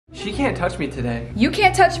She can't touch me today. You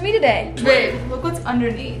can't touch me today. Babe, look what's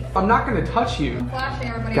underneath. I'm not gonna touch you. I'm flashing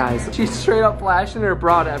everybody. Guys, she's straight up flashing her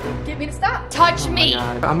bra at me. Get me to stop. Touch me.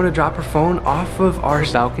 I'm gonna drop her phone off of our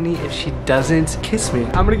balcony if she doesn't kiss me.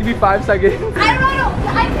 I'm gonna give you 5 seconds. I don't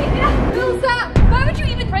know. I can't get out. Bill, stop. Why would you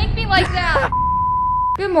even prank me like that?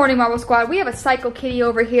 Good morning, Marble Squad. We have a psycho kitty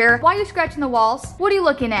over here. Why are you scratching the walls? What are you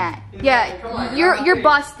looking at? Yeah, you're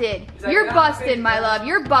busted. You're busted, my love.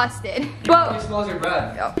 You're busted. But he smells your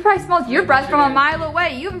breath. He probably smells your breath from a mile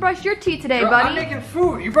away. You haven't brushed your teeth today, buddy. I'm making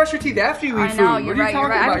food. You brush your teeth after you eat food. I know, you're right.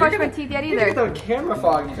 I haven't brushed my teeth yet either. Look at the camera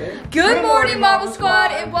foggy, babe. Good morning, Marble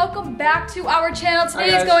Squad, and welcome back to our channel.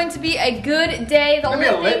 Today is going to be a good day. The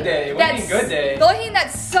only thing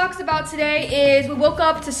that sucks about today is we woke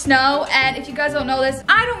up to snow, and if you guys don't know this,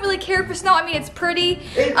 I don't really care for snow. I mean, it's pretty.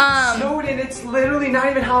 It snowed and it's literally not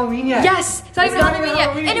even Halloween yet. Yes, it's not even Halloween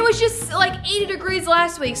yet. And it was just like 80 degrees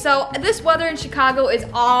last week. So this weather in Chicago is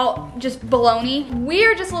all just baloney.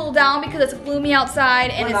 We're just a little down because it's gloomy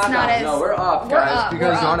outside and it's not as... No, we're up, guys.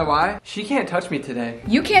 Because you wanna know why? She can't touch me today.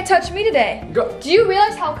 You can't touch me today. Do you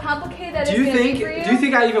realize how complicated that is gonna be for you? Do you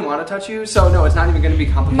think I even want to touch you? So no, it's not even gonna be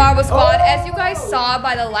complicated. Marble Squad, as you guys saw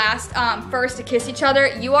by the last first to kiss each other,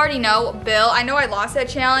 you already know Bill. I know I lost that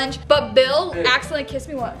challenge, but Bill accidentally kissed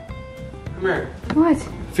me. What? Come here. What?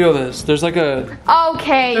 Feel this. There's like a...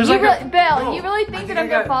 Okay, Bill, you really think that I'm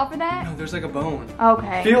gonna fall for that? No, there's like a bone.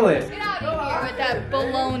 Okay. Feel it. Get out of here with that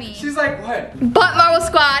baloney. She's like, what? But Marble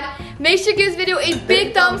Squad, make sure you give this video a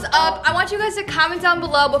big thumbs up. I want you guys to comment down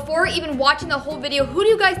below before even watching the whole video. Who do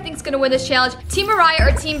you guys think is gonna win this challenge? Team Mariah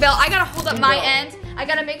or Team Bill? I gotta hold up my end. I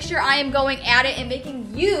gotta make sure I am going at it and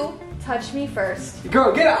making you touch me first.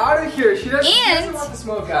 Girl, get out of here. She doesn't want the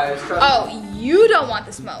smoke, guys. Trust me. You don't want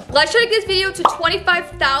the smoke. Let's try to get this video to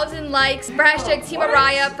 25,000 likes for hashtag Team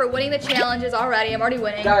Mariah for winning the challenges already. I'm already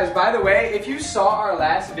winning. Guys, by the way, if you saw our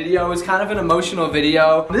last video, it was kind of an emotional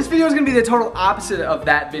video. This video is gonna be the total opposite of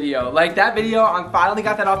that video. Like that video, I finally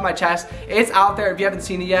got that off my chest. It's out there. If you haven't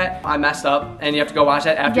seen it yet, I messed up and you have to go watch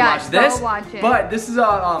that after you watch this. Go watch it. But this is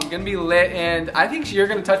gonna be lit, and I think you're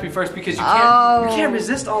gonna touch me first because you can't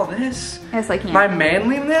resist all this. Yes, I can. My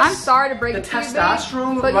manliness. I'm sorry to break it to you,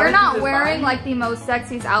 testosterone, but you're not wearing like the most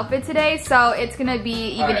sexiest outfit today, so it's gonna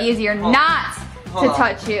be even easier not to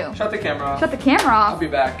touch you. Shut the camera off. Shut the camera off. I'll be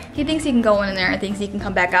back. He thinks he can go in there and thinks he can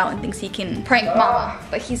come back out and thinks he can prank mama,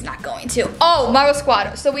 but he's not going to. Oh, Marble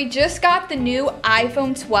Squad, so we just got the new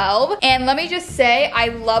iPhone 12, and let me just say, I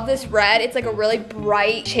love this red. It's like a really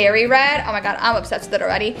bright cherry red. Oh my God, I'm obsessed with it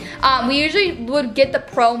already. We usually would get the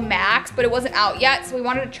Pro Max, but it wasn't out yet, so we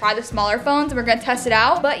wanted to try the smaller phones, and we're gonna test it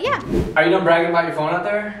out, but yeah. Are you done bragging about your phone out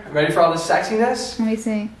there? Ready for all this sexiness? Let me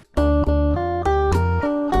see.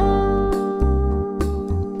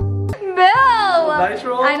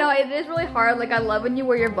 I know, it is really hard. Like, I love when you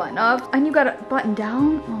wear your button up and you got a button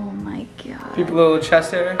down. Oh my God. Keep a little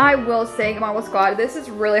chest hair. I will say, Marble Squad, this is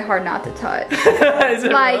really hard not to touch. Is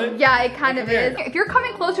it like, really? Yeah, it kind of is. If you're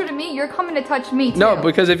coming closer to me, you're coming to touch me too. No,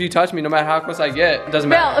 because if you touch me, no matter how close I get, it doesn't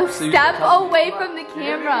matter. Bill, step away from the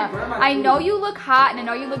camera. I know you look hot and I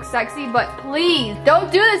know you look sexy, but please,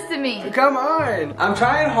 don't do this to me. Come on. I'm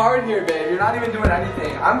trying hard here, babe. You're not even doing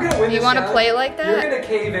anything. I'm gonna win this. You want to play like that? You're gonna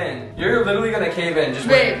cave in. You're literally gonna cave in. Just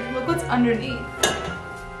babe, wait. look what's underneath.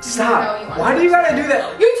 Stop. Why do you gotta do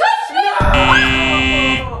that? You touched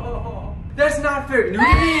me! No! That's not fair. Nudity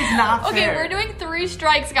is not fair. Okay, we're doing 3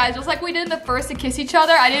 strikes, guys. Just like we did in the first to kiss each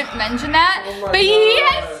other. I didn't mention that. But he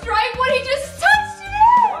had strike when he just touched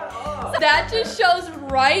you. So that just shows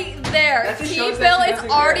right there. Team Bill is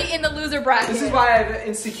already in the loser bracket. This is why I have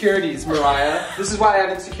insecurities, Mariah. This is why I have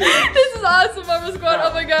insecurities. This is awesome, Marble Squad.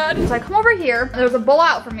 Oh my God. So I come over here. There's a bowl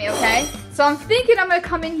out for me, okay? So I'm thinking I'm gonna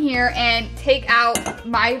come in here and take out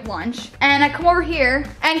my lunch. And I come over here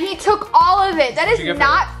and he took all of it. That is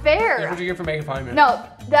not fair. That's what you get for making fun of me. No,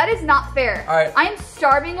 that is not fair. All right. I'm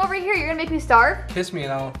starving over here. You're gonna make me starve? Kiss me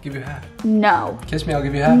and I'll give you half. No. Kiss me, I'll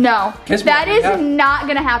give you half. No. Kiss me. That is not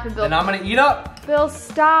gonna happen, Bill. Then I'm gonna eat up. Bill,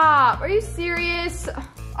 stop. Are you serious?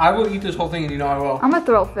 I will eat this whole thing and you know I will. I'm gonna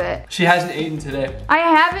throw a fit. She hasn't eaten today. I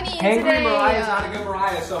haven't eaten today. Hangry Mariah is not a good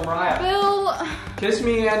Mariah, so Mariah. Bill. Kiss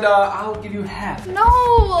me and I'll give you half. No,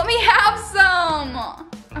 let me have some.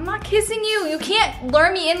 I'm not kissing you. You can't lure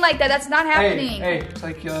me in like that. That's not happening. Hey, it's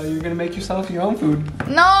like you're gonna make yourself your own food.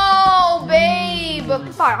 No, babe.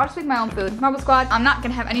 Fine, I'll just make my own food. Marble Squad, I'm not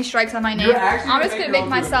gonna have any strikes on my name. I'm just gonna make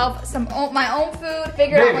myself my own food,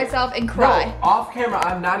 figure it out myself, and cry. No, off camera,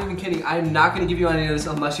 I'm not even kidding. I'm not gonna give you any of this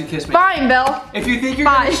unless you kiss me. Fine, Bill. If you think you're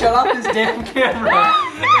gonna shut off this damn camera,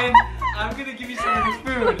 and I'm gonna give you some of this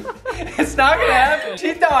food. It's not gonna happen.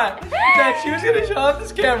 She thought that she was gonna shut off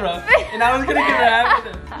this camera, and I was gonna give her half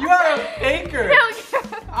of it. You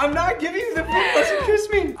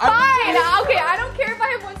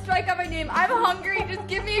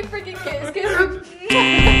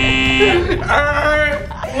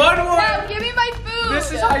One more. Now give me my food.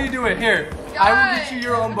 This is how you do it. Here, God. I will get you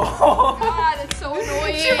your own bowl. God, it's so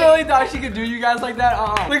annoying. She really thought she could do you guys like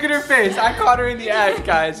that? Look at her face. I caught her in the act,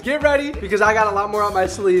 guys. Get ready, because I got a lot more on my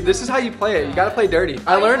sleeve. This is how you play it. You gotta play dirty.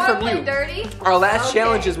 I learned from you. Dirty? Our last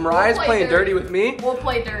challenge is Mariah's playing dirty with me. We'll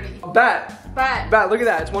play dirty. Bet. Look at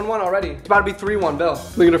that. It's 1-1 already. It's about to be 3-1, Bill.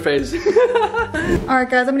 Look at her face. Alright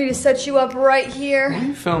guys, I'm gonna need to set you up right here. What are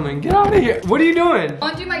you filming? Get out of here. What are you doing? I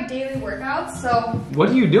wanna do my daily workouts, so. What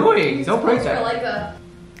are you doing? Don't break that. Like a...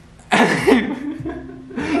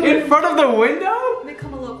 In front of the window? Let me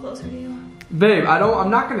come a little closer to you. Babe, I'm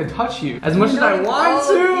not gonna touch you as much as I want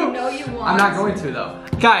to. You know you want. I'm not going to though.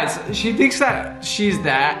 Guys, she thinks that she's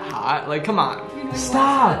that hot. Like, come on.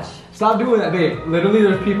 Stop. Stop doing that, babe. Literally,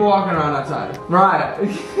 there's people walking around outside. Mariah,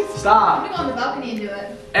 stop. I'm gonna go on the balcony and do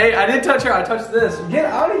it. Hey, I didn't touch her. I touched this. Get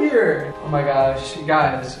out of here. Oh my gosh,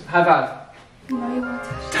 guys, high five. You know you want to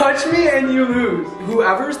Touch me and you lose.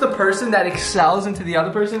 Whoever's the person that excels into the other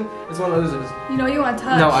person is one that loses. You know you want to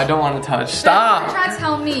touch. No, I don't want to touch. Stop. Try to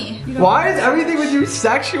tell me. Why is everything with you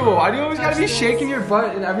sexual? Why do you always gotta be shaking your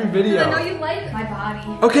butt in every video? I know you like my body.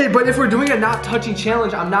 Okay, but if we're doing a not touching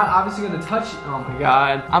challenge, I'm not obviously gonna touch. Oh my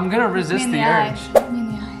god. I'm gonna resist the urge. Look me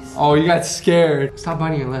in the eyes. Oh, you got scared. Stop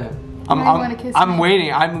biting your lip. I'm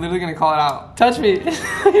waiting. I'm literally gonna call it out. Touch me.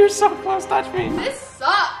 You're so close. Touch me. This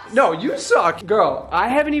sucks. No, you suck. Girl, I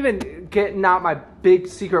haven't even gotten out my big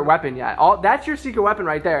secret weapon yet. That's your secret weapon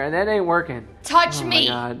right there, and that ain't working. Touch Oh my me.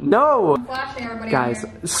 god. No. I'm flashing everybody. Guys,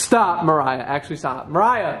 stop, Mariah. Actually, stop.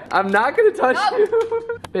 Mariah, I'm not gonna touch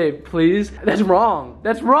you. Babe, please. That's wrong.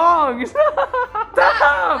 That's wrong. Stop.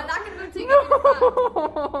 I'm not gonna take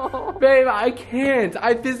No. Babe, I can't.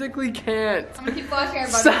 I physically can't. I'm gonna keep flashing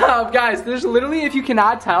everybody. Stop, guys. There's literally, if you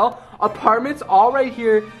cannot tell, apartments all right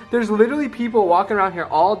here. There's literally people walking around here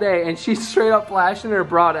all day, and she's straight up flashing her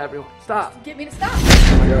bra to everyone. Stop. Get me to stop.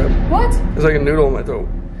 Oh my god. What? There's like a noodle in my throat.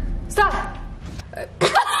 Stop.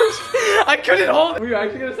 I couldn't hold it. We're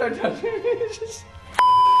actually gonna start touching me.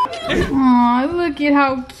 Aw, look at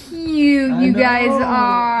how cute you guys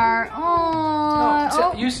are.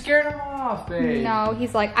 Aww. No, you scared him off, babe. No,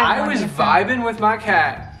 he's like, I was vibing with my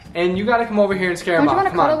cat, and you gotta come over here and scare him Don't off. you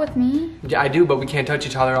want to cuddle with me? Yeah, I do, but we can't touch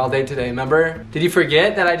each other all day today, remember? Did you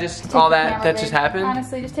forget that I just, that just happened?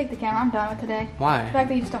 Honestly, just take the camera. I'm done with today. Why? The fact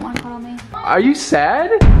that you just don't want to cuddle me. Are you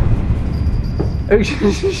sad?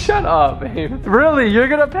 Shut up, babe. Really, you're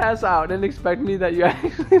gonna pass out and expect me that you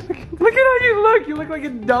actually look at how you look. You look like a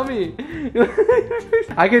dummy.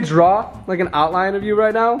 I could draw like an outline of you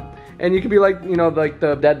right now, and you could be like, you know, like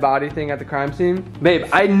the dead body thing at the crime scene. Babe,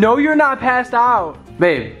 I know you're not passed out.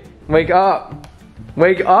 Babe, wake up.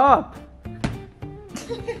 Wake up.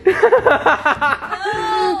 No.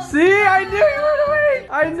 See, I knew you were awake.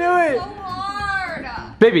 I knew it. So hard.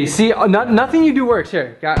 Baby, see, nothing you do works.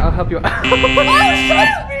 Here, I'll help you out. Oh,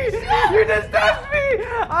 shut me! You just touched me!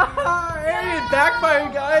 Hey, it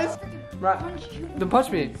backfired, guys. Then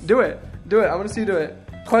punch me. Do it. Do it. I want to see you do it.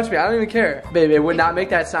 Punch me. I don't even care. Baby, it would not make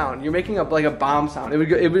that sound. You're making like a bomb sound. It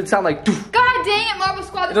would sound like. God dang it, Marble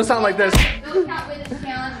Squad. It don't sound like this. Bill can't win this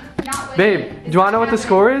challenge. Babe, do you want to know what the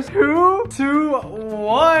score is?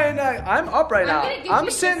 2-1. I'm up right now.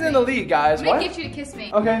 I'm sitting in the lead, guys. I'm gonna get you to kiss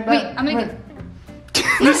me. Okay. Wait, I'm gonna get.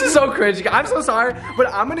 This is so cringy. I'm so sorry, but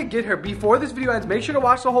I'm gonna get her before this video ends. Make sure to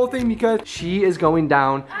watch the whole thing because she is going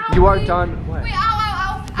down. Ow, you are wait. done. What? Wait,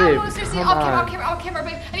 ow. Babe, Ow, seriously, come I'll on. camera,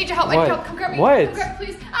 babe. I need your help. What? I need your help. Come grab me. What? Come grab me,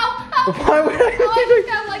 please. Ow. Why would I? I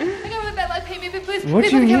got like, I got really bad life. Hey, babe, please. What do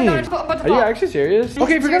please, you put the camera mean? down. I'm about to Are you fall. actually serious?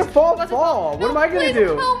 Okay, if you're gonna fall, About to fall. What am I gonna please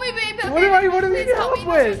do? Help me, babe. What do I need Please help me.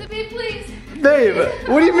 with? Babe, please. Babe,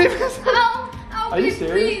 what do you mean? Ow. Are you Please,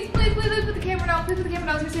 serious? Please put the camera down. Please put the camera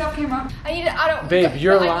down. Let me see off camera. I need it. I don't. Babe,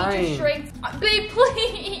 you're I lying. Need your strength. Babe,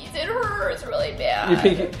 please. It hurts really bad.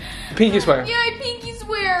 You pinky swear. Yeah, I pinky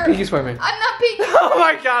swear. Pinky swear me. I'm not pinky. Oh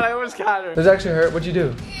my god, I almost got her. Does it actually hurt? What'd you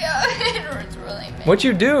do? Yeah, it hurts really bad. What'd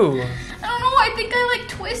you do? I don't know. I think I like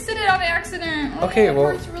twisted it on accident. Okay, it well,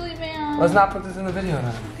 hurts really bad. Let's not put this in the video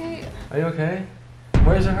now. Okay. Are you okay?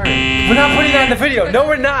 Where does it hurt? We're not putting that in the video. No,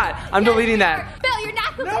 we're not. I'm deleting that. Bill, you're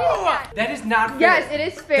not deleting No, that. that is not fair. Yes, it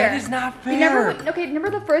is fair. That is not fair. Remember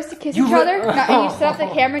the first to kiss You each re- other? No, and you set up the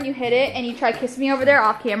camera and you hit it and you try to kiss me over there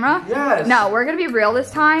off camera? Yes. No, we're gonna be real this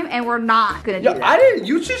time and we're not gonna do Yo, that. I didn't.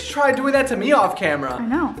 You just tried doing that to me off camera. I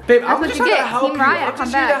know. Babe, That's I'm what just you trying to get. help Team you. Mariah, I'm come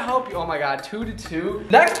just here to back. help you. Oh my god, 2-2.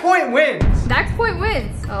 Next point wins. Next point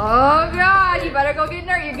wins. Oh god, you better go get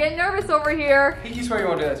nervous. You're getting nervous over here. Pinky swear you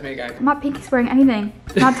won't do that to me, guys. I'm not pinky swearing anything.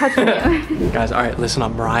 I'm not touching you. Guys, all right, listen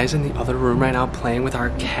up. Mariah's in the other room right now playing with our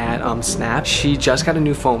cat Snap. She just got a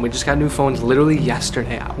new phone. We just got new phones literally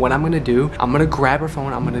yesterday. What I'm gonna do, I'm gonna grab her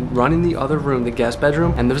phone, I'm gonna run in the other room, the guest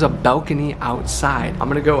bedroom, and there's a balcony outside. I'm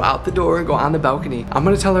gonna go out the door and go on the balcony. I'm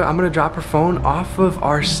gonna tell her I'm gonna drop her phone off of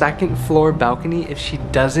our second floor balcony if she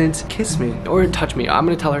doesn't kiss me or touch me. I'm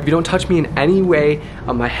gonna tell her, if you don't touch me in any way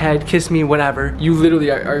on my head, kiss me, whatever, you literally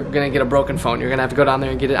are gonna get a broken phone. You're gonna have to go down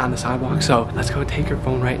there and get it on the sidewalk. So let's go take her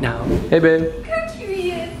phone right now. Hey babe.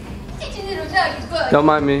 Don't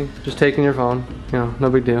mind me, just taking your phone. You know, no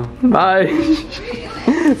big deal. Bye.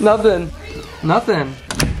 Nothing. Nothing.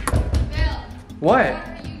 What?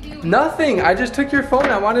 Nothing. I just took your phone.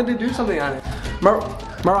 I wanted to do something on it.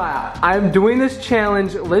 Mariah, I'm doing this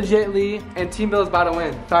challenge legitly, and Team Bill is about to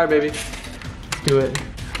win. Sorry, baby. Let's do it.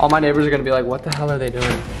 All my neighbors are gonna be like, what the hell are they doing?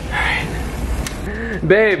 All right.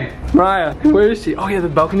 Babe, Mariah, where is she? Oh yeah, the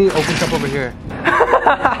balcony opens up over here.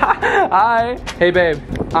 Hi. Hey babe,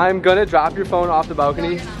 I'm gonna drop your phone off the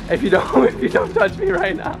balcony if you don't touch me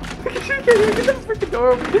right now. You can't even get that freaking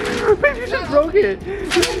door open. Babe, you just broke it.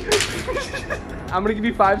 I'm gonna give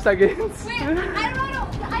you 5 seconds. Wait, I don't know.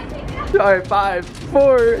 I picked it up. All right, 5,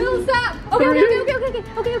 4. No, stop. Okay, okay.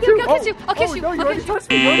 I'll kiss you. I'll kiss you. No, you already touched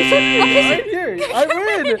me. You already touched me. Right here. I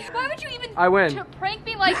win. Why would you even prank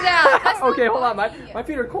me like that? That's okay, hold on. My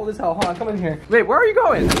feet are cold as hell. Hold on, come in here. Wait, where are you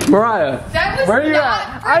going? Mariah. That was where are you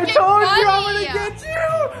at? I told funny. you I'm gonna get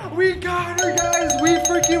you. We got her, guys. We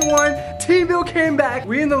freaking won. Team Bill came back.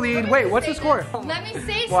 We in the lead. Wait, what's the score? Let me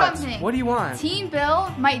say something. What do you want? Team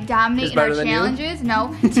Bill might dominate in our challenges.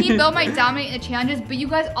 No, Team Bill might dominate in the challenges, but you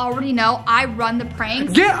guys already know I run the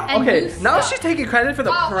pranks. Yeah. Okay. Now she's taking credit for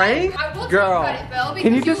the prank. I will Girl, take credit, Bill, because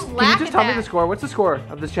can you just tell me the that. score? What's the score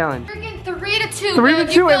of this challenge? Freaking 3-2.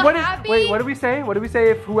 3-2. And wait, what do we say? What do we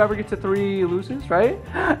say if whoever gets to 3 loses, right?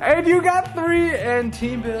 And you got 3, and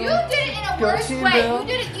Team Bill. You did it in a worse way. You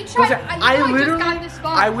did it. You tried. I literally got this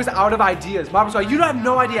phone. I was out of ideas. Mom, so you don't have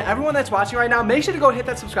no idea. Everyone that's watching right now, make sure to go hit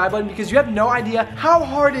that subscribe button because you have no idea how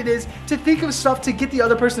hard it is to think of stuff to get the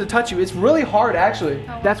other person to touch you. It's really hard, actually.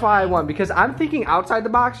 Oh, that's why I won, because I'm thinking outside the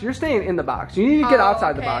box. You're staying in the box. You need to get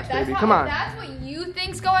outside the box, baby. Come on. That's what you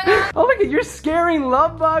think's going on. Oh, look at you're scaring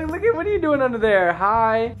Love Bug. Look at what are you doing under there?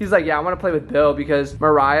 Hi. He's like, yeah, I want to play with Bill because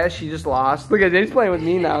Mariah, she just lost. Look at he's playing with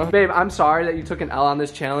me now. Babe, I'm sorry that you took an L on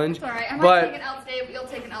this challenge. It's alright. I might take an L today, but you'll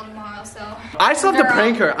take an L tomorrow. So I still have to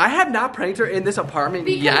prank her. I have not pranked her in this apartment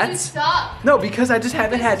yet. You suck. No, because I just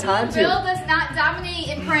haven't had time to. Bill does not dominate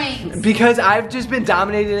in pranks. Because I've just been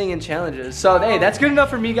dominating in challenges. So hey, that's good enough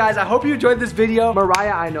for me, guys. I hope you enjoyed this video.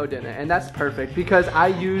 Mariah, I know didn't, and that's perfect because I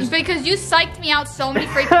used. Because you psyched me out so many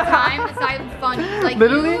freaking times. It's not even funny. Like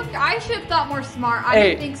literally, I should have thought more smart. I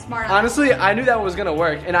didn't think smart. Honestly, I knew that was gonna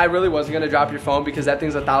work, and I really wasn't gonna drop your phone because that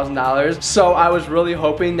thing's $1,000. So I was really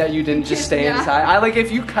hoping that you didn't just stay inside. I like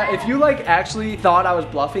if you like actually thought I was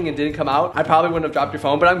bluffing and didn't come out, I probably wouldn't have dropped your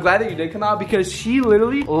phone. But I'm glad that you did come out because she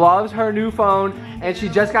literally loves her new phone, and she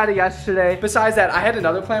just got it yesterday. Besides that, I had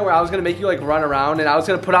another plan where I was gonna make you like run around, and I was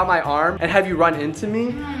gonna put out my arm and have you run into me.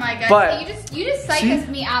 Oh my god! But you just psyched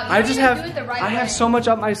me out. I have so much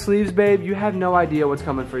up my sleeves, babe. You have no idea what's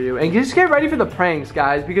coming for you. And just get ready for the pranks,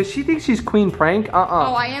 guys, because she thinks she's Queen Prank.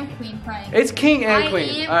 Oh, I am Queen Prank. It's King and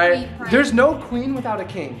Queen. All right. There's no queen without a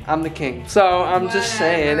king. I'm the king. So I'm just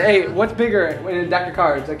saying. Hey, what's bigger in a deck of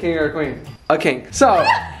cards, a king or a queen? A king. So.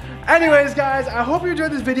 Anyways, guys, I hope you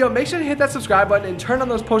enjoyed this video. Make sure to hit that subscribe button and turn on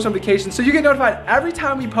those post notifications so you get notified every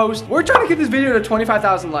time we post. We're trying to get this video to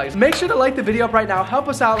 25,000 likes. Make sure to like the video up right now. Help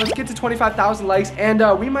us out. Let's get to 25,000 likes,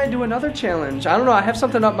 and we might do another challenge. I don't know. I have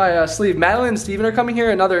something up my sleeve. Madeline and Steven are coming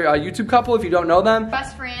here, another YouTube couple, if you don't know them.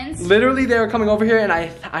 Best friends. Literally, they are coming over here, and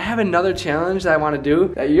I have another challenge that I want to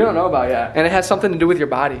do that you don't know about yet, and it has something to do with your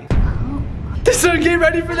body. So get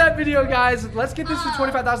ready for that video, guys. Let's get this to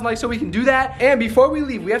 25,000 likes so we can do that. And before we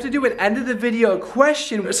leave, we have to do an end of the video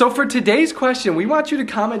question. So for today's question, we want you to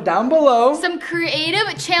comment down below some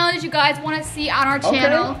creative challenges you guys want to see on our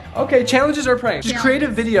channel. Okay, challenges or pranks? Just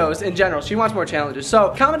creative videos in general. She wants more challenges.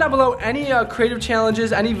 So comment down below any creative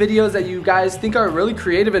challenges, any videos that you guys think are really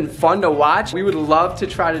creative and fun to watch. We would love to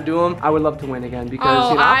try to do them. I would love to win again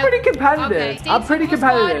because I'm pretty competitive. Okay, I'm pretty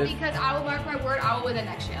competitive. Because I will mark my word, I will win the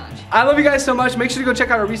next challenge. I love you guys so much. Make sure to go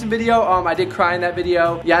check out our recent video. I did cry in that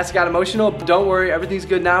video. Yes, got emotional. But don't worry, everything's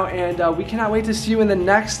good now. And we cannot wait to see you in the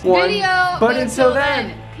next one. But until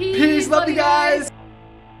then, peace. Love you guys.